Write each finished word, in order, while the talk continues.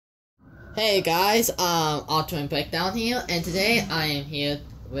Hey guys, Ultimate Breakdown here, and today I am here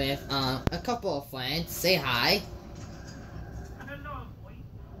with a couple of friends. Say hi.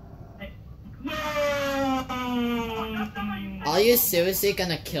 Yay! Are you seriously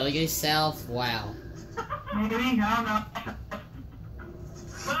gonna kill yourself? Wow. Maybe, I don't know.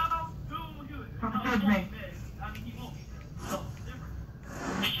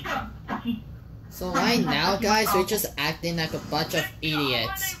 So right now, guys, we're just acting like a bunch of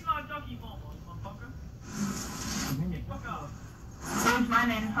idiots. Where's my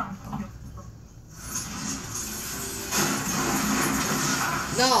name?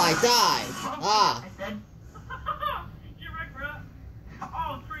 No, I died. Ah. I said. You're right, bro.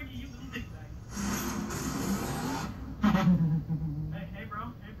 Oh, Trinky, you sick bag. Hey, bro.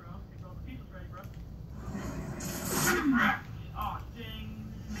 Hey, bro. The pizza's ready, bro. Oh, dang.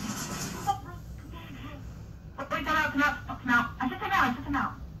 Wait, come out. I said come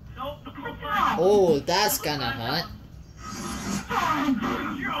out. Nope. Oh, that's gonna hurt.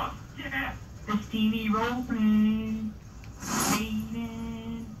 Yeah. The steamy rolling.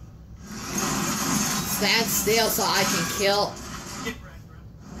 Stand still so I can kill. Get wrecked, bro.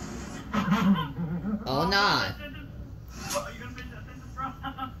 Oh, nah. Are you gonna finish that sentence, bro?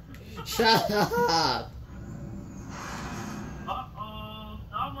 Shut up. Uh-oh.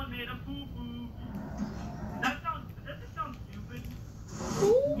 Someone made a poo-poo. That just sounds stupid.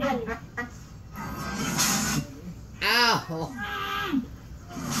 Yes, Ow.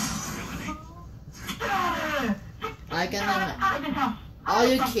 I can. Are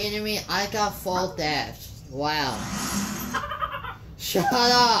you kidding me? I got full death. Wow. Shut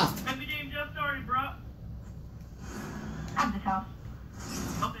up. And the game just started, bro. Out of this house.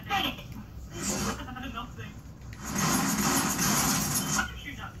 Nothing. Dang it. Nothing. Why'd you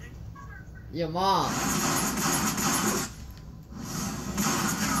shoot that thing? Your mom.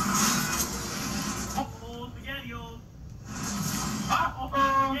 Uh-oh, SpaghettiOs.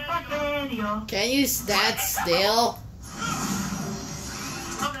 Oh, SpaghettiOs. Can you stand still?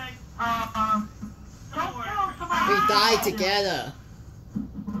 Okay. Don't kill somebody. We died together.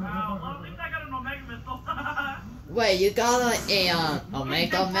 Wow, well, at least I got an Omega missile. Wait, you got a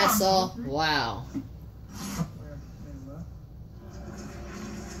Omega missile? Wow.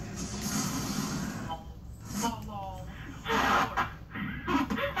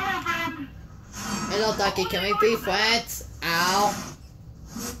 Hello, Ducky. Can we be friends? Ow.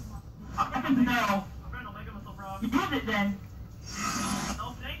 No. I'm an Omega missile, bro. Use it then.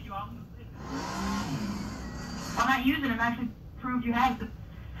 No, thank you. Why not use it and actually prove you have it?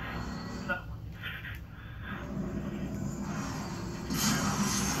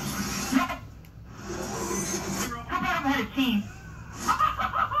 How about if I had a team?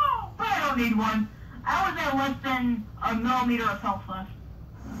 But I don't need one. I was at less than a millimeter of health left.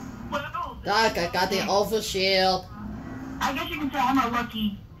 Duck, I got the Alpha Shield. I guess you can say I'm a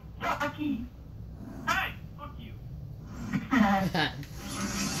lucky. Lucky. Hey, fuck you.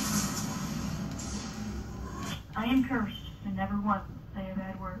 I am cursed and never once say a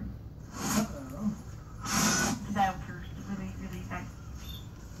bad word. It's a bad curse. It's really, really bad.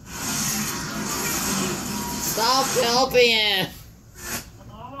 Stop helping him.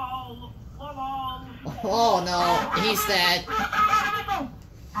 Oh no, he's dead. Ow.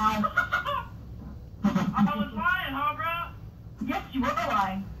 I was lying, huh, bro? Yes, you were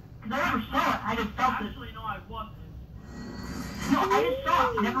lying. Because I never saw it. I just felt it. Actually, no, I wasn't. No, I just saw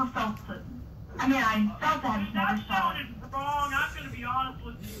it. I never felt it. I mean, I felt it. I just never That saw it. sounded wrong. I'm gonna be honest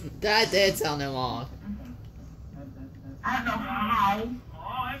with you. That did sound wrong. I don't know how.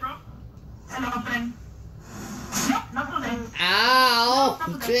 Oh, hey, bro. Hello, friend. Nope, not so bad. Ow!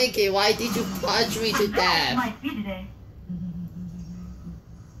 Twinkie, why did you punch me to death? My feet today.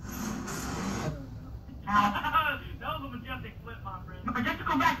 Ow. That was a majestic flip, my friend.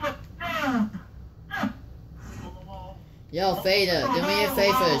 Majestical backflip. Pull the wall. Yo, Vader, do me a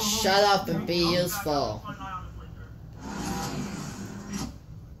favor, shut up and be useful.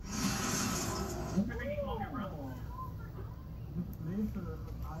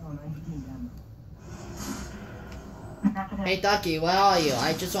 Hey Ducky, where are you?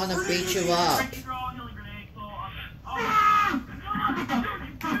 I just want to beat you up.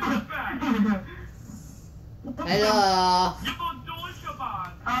 Hello.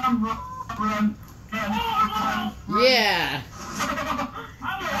 Run. Yeah. Yeah.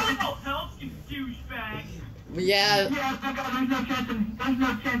 Yeah, there's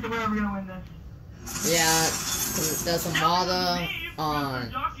no chance that we're ever gonna win this. Yeah. There's a model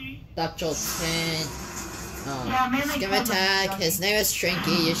on Ductile 10. Skim Attack. His name is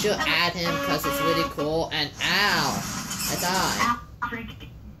Trinky. You should add him because it's really cool. And ow. I died. Ow, Trinky.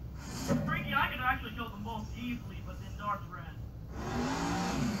 actually killed them both easily, but then Darth ran.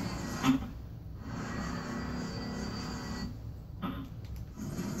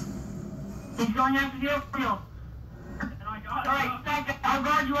 He's going after the field. And I got it. Alright, back. I'll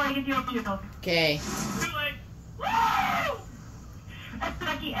guard you while I get the field. Okay. Too late. Woo! Esto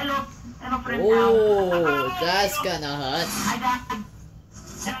de aquí, el ofrendado. Oh, that's gonna hurt. I got.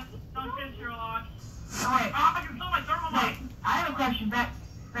 Yes, don't get Sherlock. Oh, wait. I can feel my thermal Wait, I have a question. Back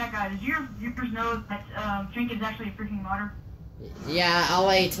guy. Does yours know that Drink is actually a freaking modder? Yeah, I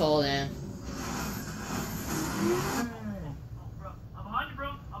already told him. Oh, bro. I'm behind you, bro.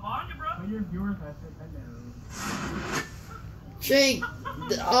 I'm behind you, bro. For your viewers, I said hello. Drink.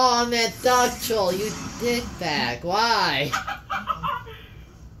 Oh man, Ducktrol, you dickbag. Why?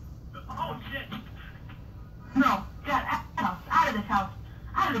 Oh, shit. No. Get out of this house.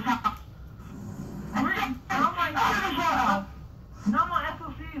 Out of this house. Out of this house. Now my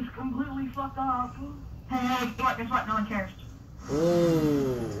SOC is completely fucked up. Hey, guess what? No one cares.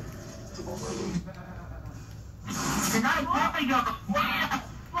 Ooh. You're not a party girl.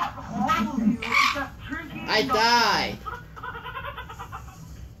 Fuck all of you. It's that tricky. I died.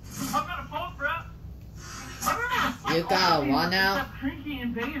 I've got a poke, bro. You got one now? That Trinky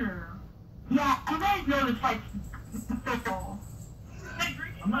invader. Yeah, you guys know this fight's fickle. Hey,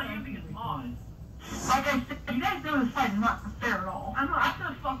 Drinky's not using his mod. Like I said, you guys know this fight is not fair at all. I'm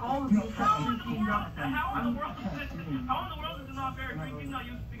gonna fuck all of you. How in the world is it not fair? Drinky's not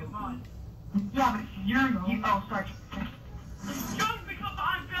using his mod. Yeah, but you oh, sorry. Just because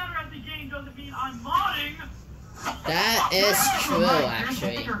I'm better at the game doesn't mean I'm modding. That is true,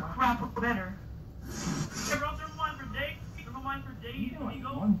 actually. You're crap better. Hey, bro, thermal mine for days. Thermal mine for days. You know, like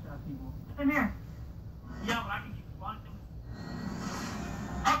Ego. one shot people. In here. Yeah, but I can keep spawning.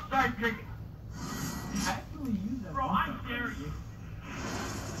 Oh, sorry, Drake. I actually use that. Bro, one I'm shot. serious.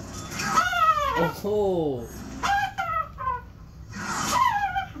 Oh.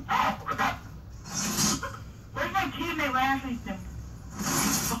 Where's my teammate? Where actually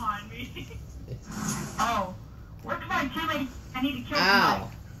Behind me. Oh. Where's my teammate? I need to kill Ow.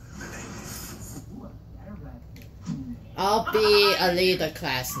 Ooh, a scatter blast. I'll be a leader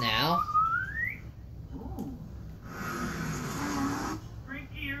class now. Ooh.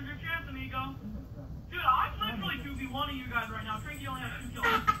 Drinky, here's your chance, amigo. Dude, I'm literally 2v1ing you guys right now. Drinky only has 2 kills.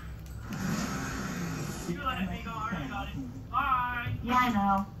 Do that, amigo. I already got it. Bye. Yeah, I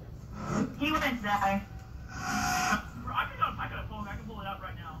know. He went to die. Bro, I got a poke. I can pull it out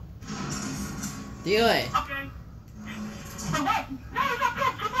right now. Do it. Okay. So what? No, he's not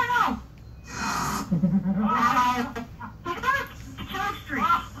good. 2.0. He's got a kill streak.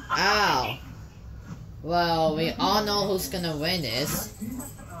 Ow. Well, we all know who's gonna win this.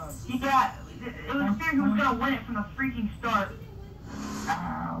 Yeah, it was clear who was gonna win it from the freaking start.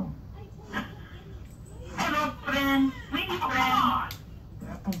 Ow. Hello, friend. We need Come friends. on.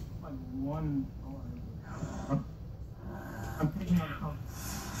 That was like one. I'm taking out a couple.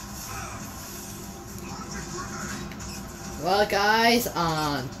 Well, guys,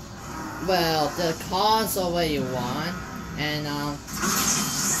 well, the cons already won, and,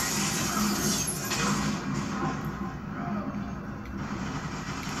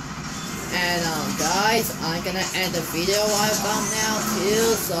 guys, I'm gonna end the video right about now,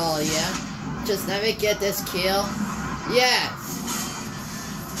 too, so, yeah, just let me get this kill. Yes!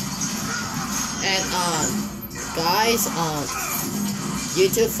 And, guys,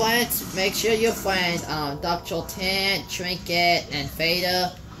 YouTube friends, make sure you friend Dr. Tan, Trinket, and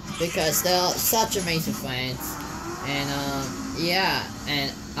Fader, because they're such amazing friends. And yeah,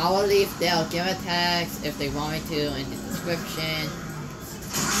 and I will leave their gamer tags if they want me to in the description.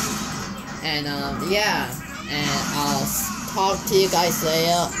 And yeah, and I'll talk to you guys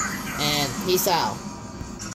later, and peace out.